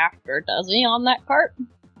might be after, does he, on that cart?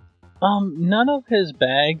 None of his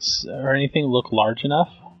bags or anything look large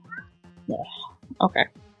enough. Okay.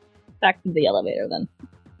 Back to the elevator, then.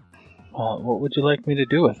 What would you like me to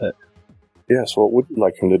do with it? Yes, what would you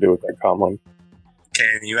like him to do with that comlink?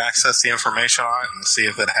 Can you access the information on it and see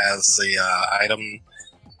if it has the item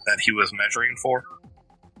that he was measuring for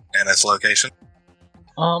and its location?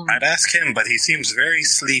 I'd ask him, but he seems very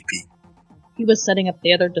sleepy. He was setting up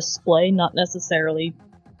the other display, not necessarily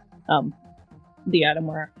the item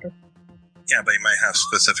we're after. Yeah, but he might have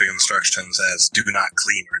specific instructions as do not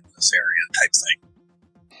clean in this area type thing.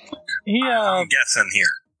 I'm guessing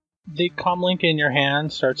here. The comlink in your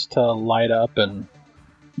hand starts to light up and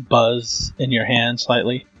buzz in your hand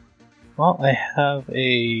slightly. Well, I have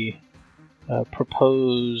a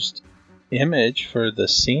proposed image for the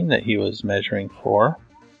scene that he was measuring for,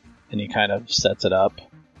 and he kind of sets it up,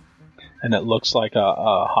 and it looks like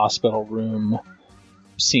a hospital room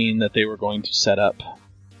scene that they were going to set up.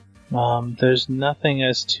 There's nothing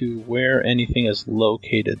as to where anything is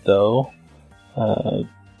located, though.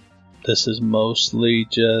 This is mostly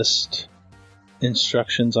just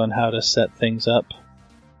instructions on how to set things up.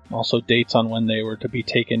 Also dates on when they were to be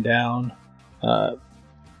taken down.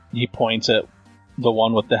 He points at the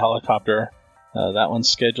one with the helicopter. That one's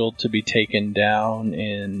scheduled to be taken down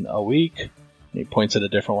in a week. He points at a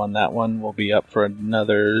different one. That one will be up for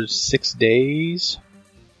another 6 days.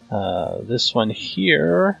 This one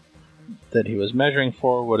here that he was measuring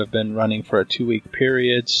for would have been running for a 2-week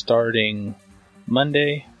period starting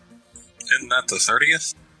Monday. Isn't that the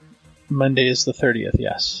 30th? Monday is the 30th,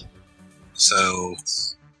 yes. So,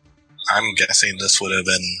 I'm guessing this would have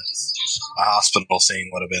been a hospital scene,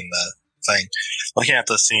 would have been the thing. Looking at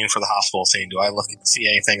the scene for the hospital scene, do I see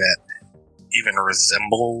anything that even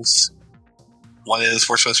resembles what it is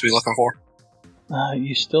we're supposed to be looking for?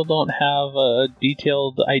 You still don't have a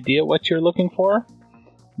detailed idea what you're looking for,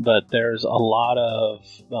 but there's a lot of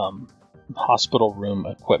hospital room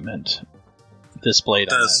equipment displayed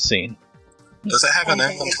on that scene. Does it have an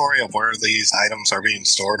inventory of where these items are being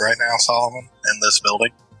stored right now, Solomon, in this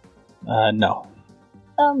building? No.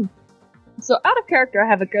 So out of character, I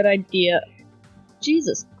have a good idea.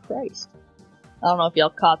 Jesus Christ. I don't know if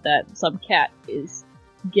y'all caught that. Some cat is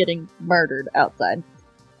getting murdered outside.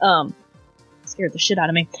 Scared the shit out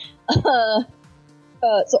of me.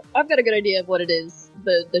 So I've got a good idea of what it is,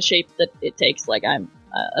 the shape that it takes. Like, I'm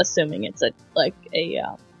assuming it's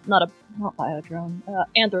not biodrone,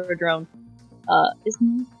 anthrodrone.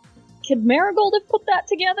 Could Marigold have put that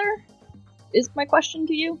together? Is my question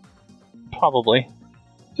to you? Probably.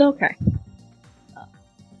 Okay.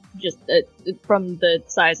 Just from the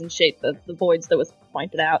size and shape of the voids that was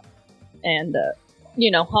pointed out. And,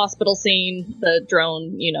 hospital scene, the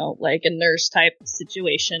drone, like a nurse type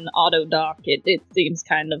situation, auto dock, it seems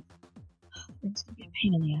kind of... It's gonna be a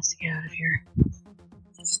pain in the ass to get out of here.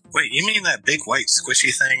 Wait, you mean that big white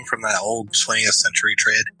squishy thing from that old 20th century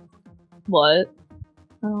trade? What?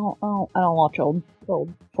 I don't watch old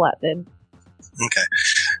flatbed. Okay.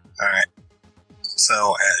 Alright.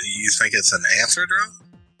 So, you think it's an answer drone?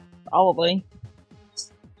 Probably.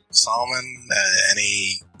 Solomon,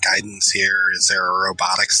 any guidance here? Is there a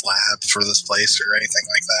robotics lab for this place or anything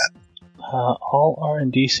like that? All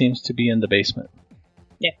R&D seems to be in the basement.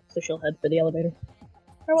 Yeah, so she'll head for the elevator.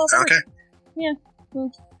 Well, okay. Yeah.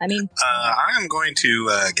 Well, I mean... I am going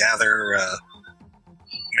to gather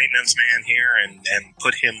maintenance man here and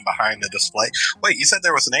put him behind the display. Wait, you said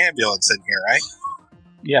there was an ambulance in here, right?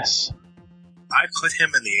 Yes. I put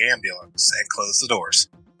him in the ambulance and close the doors.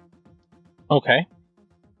 Okay.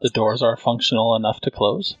 The doors are functional enough to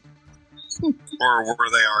close? Or were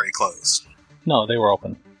they already closed? No, they were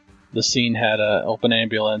open. The scene had an open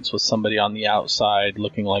ambulance with somebody on the outside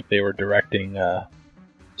looking like they were directing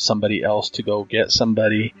somebody else to go get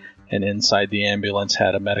somebody, and inside the ambulance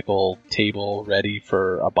had a medical table ready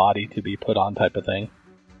for a body to be put on type of thing.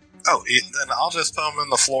 Oh, then I'll just put him in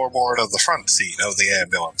the floorboard of the front seat of the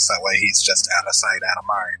ambulance. That way he's just out of sight, out of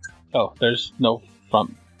mind. Oh, there's no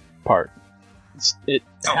front part. The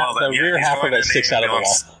rear half of it sticks out of the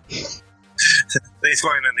wall. He's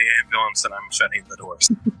going in the ambulance and I'm shutting the doors.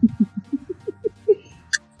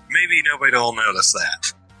 maybe nobody will notice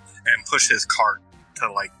that and push his cart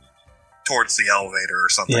to like towards the elevator or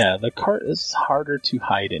something. Yeah, the cart is harder to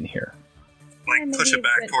hide in here. Like Yeah, push maybe it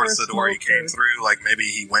back it went towards for a the door he smoke came or- through. Like maybe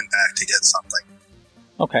he went back to get something.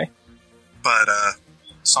 Okay. But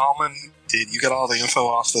Solomon, did you get all the info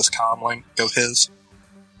off this comm link of his?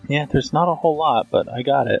 Yeah, there's not a whole lot, but I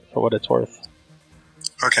got it for what it's worth.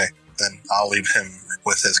 Okay, then I'll leave him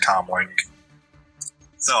with his comm link.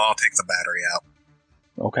 So I'll take the battery out.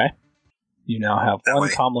 Okay. You now have That one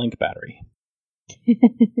way. comlink battery.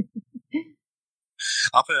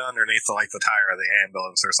 I'll put it underneath the tire of the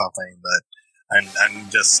ambulance or something. But I'm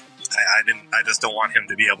just I just don't want him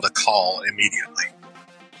to be able to call immediately.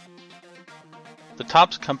 The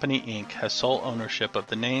Topps Company Inc. has sole ownership of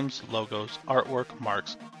the names, logos, artwork,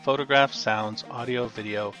 marks, photographs, sounds, audio,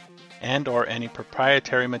 video, and or any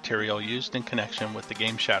proprietary material used in connection with the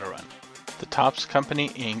game Shadowrun. The Topps Company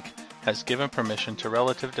Inc. has given permission to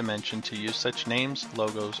Relative Dimension to use such names,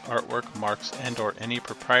 logos, artwork, marks, and or any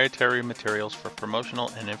proprietary materials for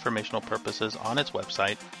promotional and informational purposes on its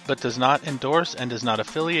website, but does not endorse and is not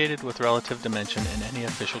affiliated with Relative Dimension in any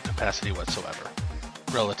official capacity whatsoever.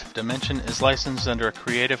 Relative Dimension is licensed under a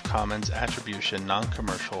Creative Commons Attribution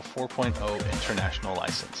Non-Commercial 4.0 International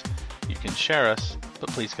License. You can share us, but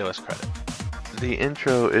please give us credit. The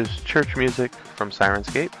intro is church music from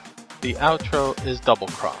Sirenscape. The outro is Double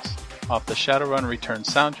Cross, off the Shadowrun Return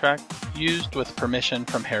soundtrack, used with permission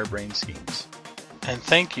from Harebrained Schemes. And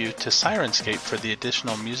thank you to Sirenscape for the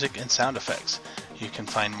additional music and sound effects. You can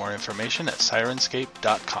find more information at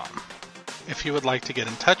Sirenscape.com. If you would like to get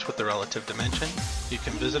in touch with the Relative Dimension, you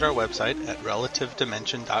can visit our website at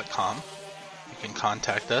RelativeDimension.com. You can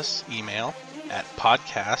contact us, email, at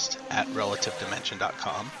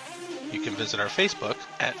podcast@RelativeDimension.com. You can visit our Facebook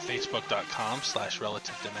at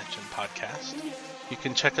facebook.com/RelativeDimensionPodcast. You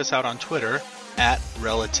can check us out on Twitter at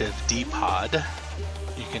RelativeDpod.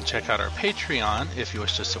 You can check out our Patreon if you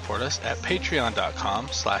wish to support us at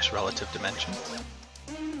patreon.com/RelativeDimension.